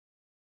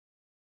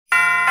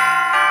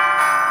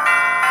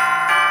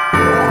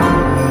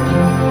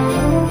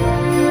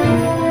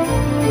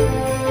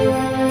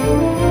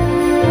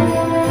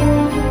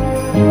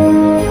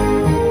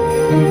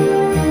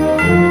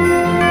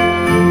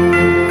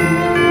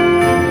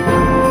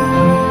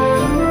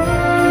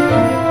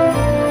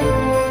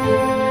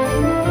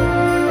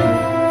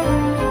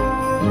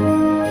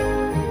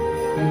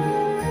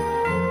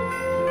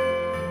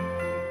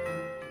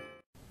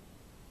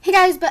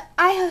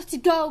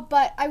go,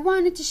 but I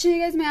wanted to show you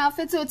guys my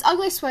outfit. So it's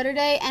ugly sweater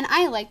day, and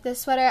I like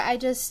this sweater. I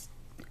just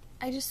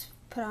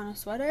put on a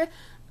sweater.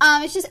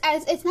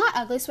 It's not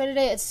ugly sweater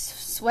day,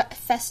 it's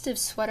festive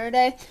sweater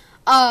day.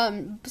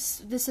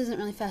 This isn't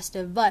really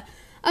festive, but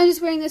I'm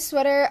just wearing this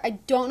sweater. I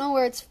don't know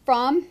where it's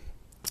from.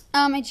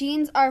 My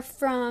jeans are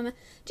from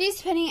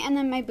JCPenney, and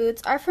then my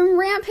boots are from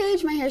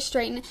Rampage. My hair's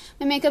straightened.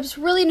 My makeup's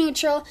really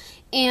neutral,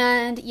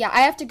 and yeah,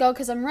 I have to go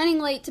because I'm running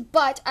late,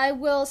 but I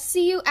will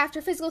see you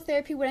after physical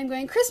therapy when I'm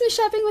going Christmas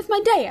shopping with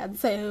my dad,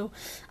 so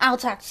I'll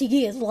talk to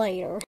you guys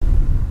later.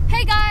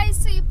 Hey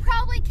guys, so you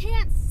probably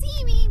can't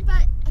see me,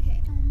 but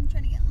okay, I'm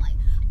trying to get in light,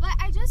 but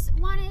I just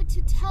wanted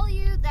to tell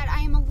you that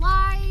I am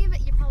alive.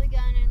 You're probably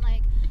gonna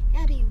like,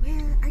 Gabby,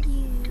 where are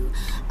you?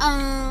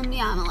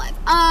 Yeah, I'm alive.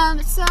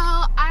 So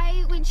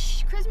I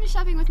went Christmas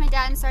shopping with my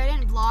dad, and sorry I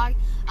didn't vlog.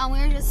 We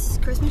were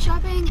just Christmas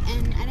shopping,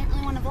 and I didn't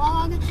really want to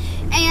vlog.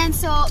 And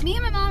so me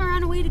and my mom are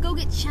on our way to go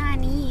get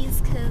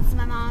Chinese, because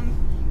my mom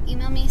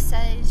emailed me,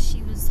 said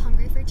she was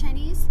hungry for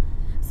Chinese.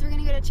 So we're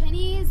gonna go to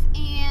Chinese,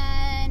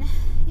 and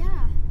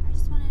yeah, I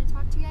just wanted to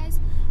talk to you guys.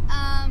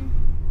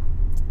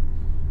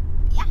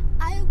 Yeah,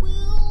 I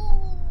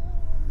will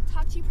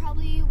talk to you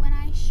probably when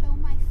I show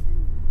my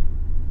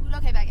food.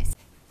 Okay, bye guys.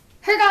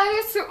 Hey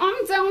guys, so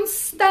I'm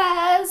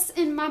downstairs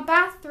in my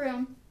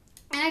bathroom,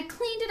 and I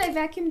cleaned it. I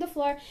vacuumed the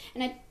floor,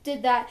 and I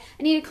did that.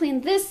 I need to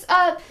clean this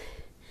up,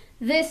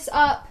 and this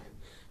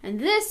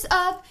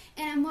up,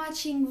 and I'm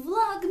watching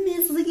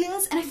Vlogmas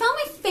videos, and I found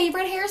my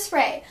favorite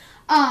hairspray.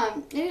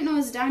 I didn't know it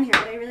was down here,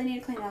 but I really need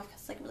to clean it off because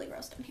it's like really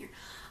gross down here.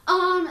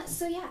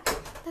 So yeah,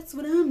 that's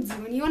what I'm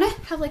doing. You want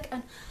to have like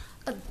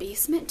a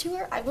basement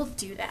tour? I will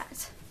do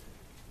that.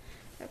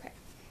 Okay.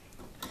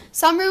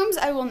 Some rooms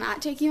I will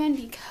not take you in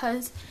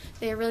because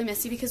they are really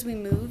messy because we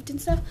moved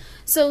and stuff.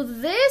 So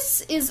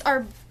this is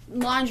our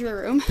laundry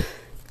room.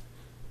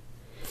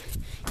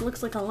 It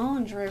looks like a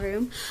laundry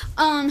room.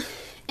 And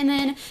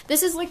then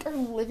this is like our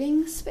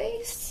living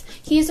space.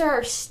 These are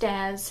our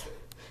stabs.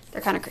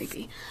 They're kind of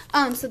creepy.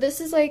 So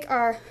this is like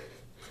our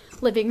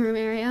living room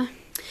area.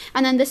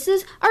 And then this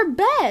is our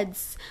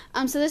beds.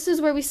 So this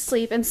is where we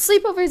sleep. And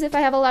sleepovers if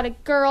I have a lot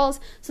of girls.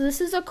 So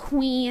this is a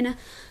queen.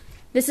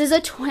 This is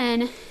a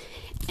twin.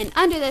 And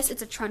under this,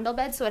 it's a trundle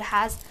bed, so it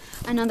has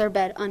another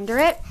bed under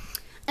it.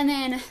 And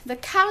then the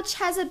couch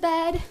has a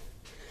bed.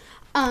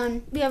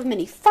 We have a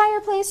mini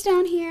fireplace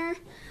down here.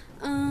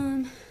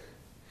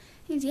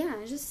 Yeah,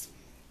 just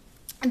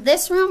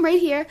this room right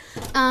here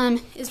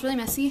is really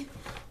messy.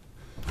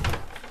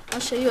 I'll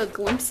show you a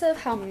glimpse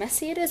of how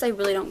messy it is. I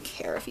really don't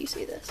care if you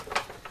see this.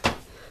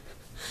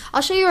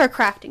 I'll show you our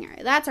crafting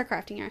area. That's our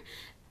crafting area.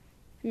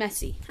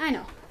 Messy. I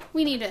know.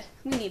 We need to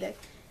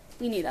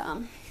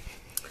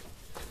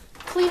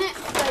clean it,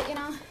 but you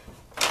know,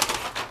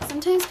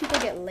 sometimes people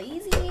get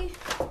lazy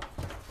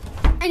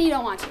and you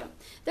don't want to.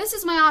 This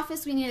is my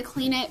office. We need to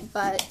clean it,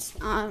 but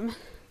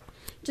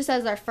just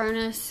as our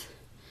furnace,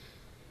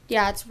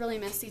 yeah, it's really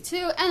messy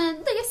too. And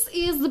then this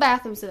is the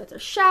bathroom, so that's a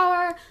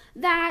shower,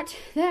 that,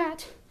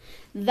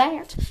 and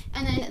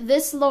then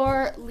this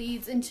floor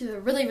leads into a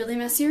really, really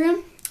messy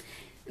room.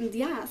 And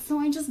yeah, so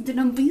I just did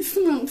a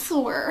basement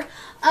tour.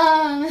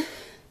 Yeah,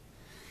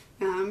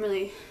 I'm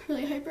really,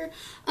 really hyper.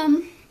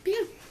 But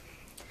yeah.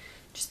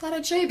 Just thought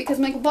I'd show you because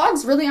my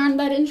vlogs really aren't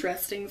that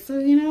interesting. So,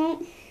 you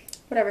know,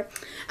 whatever.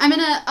 I'm going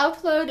to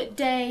upload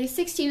day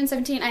 16 and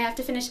 17. I have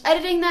to finish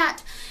editing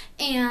that.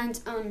 And,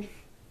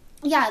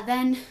 yeah,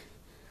 then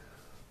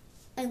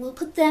I will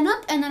put that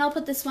up. And then I'll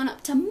put this one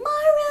up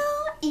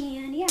tomorrow.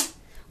 And, yeah,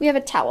 we have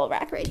a towel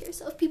rack right here.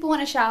 So if people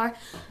want to shower,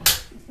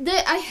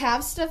 I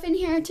have stuff in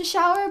here to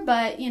shower.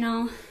 But, you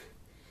know,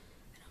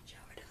 I don't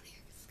shower down here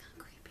because it's kind of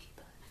creepy.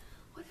 But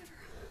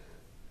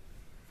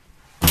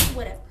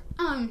whatever.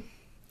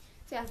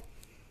 So yeah.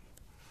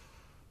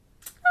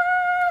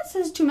 It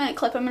says 2-minute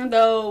clip. I'm gonna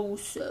go.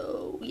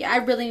 So yeah, I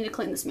really need to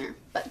clean this mirror.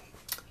 But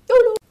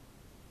YOLO.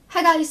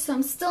 Hi guys, so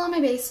I'm still in my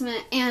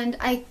basement and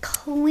I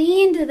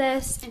cleaned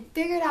this and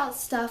figured out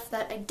stuff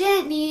that I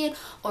didn't need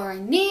or I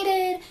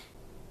needed.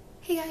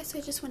 Hey guys, so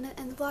I just wanted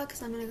to end the vlog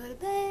because I'm gonna go to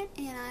bed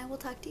and I will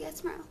talk to you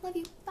guys tomorrow. Love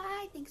you.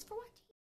 Bye. Thanks for watching.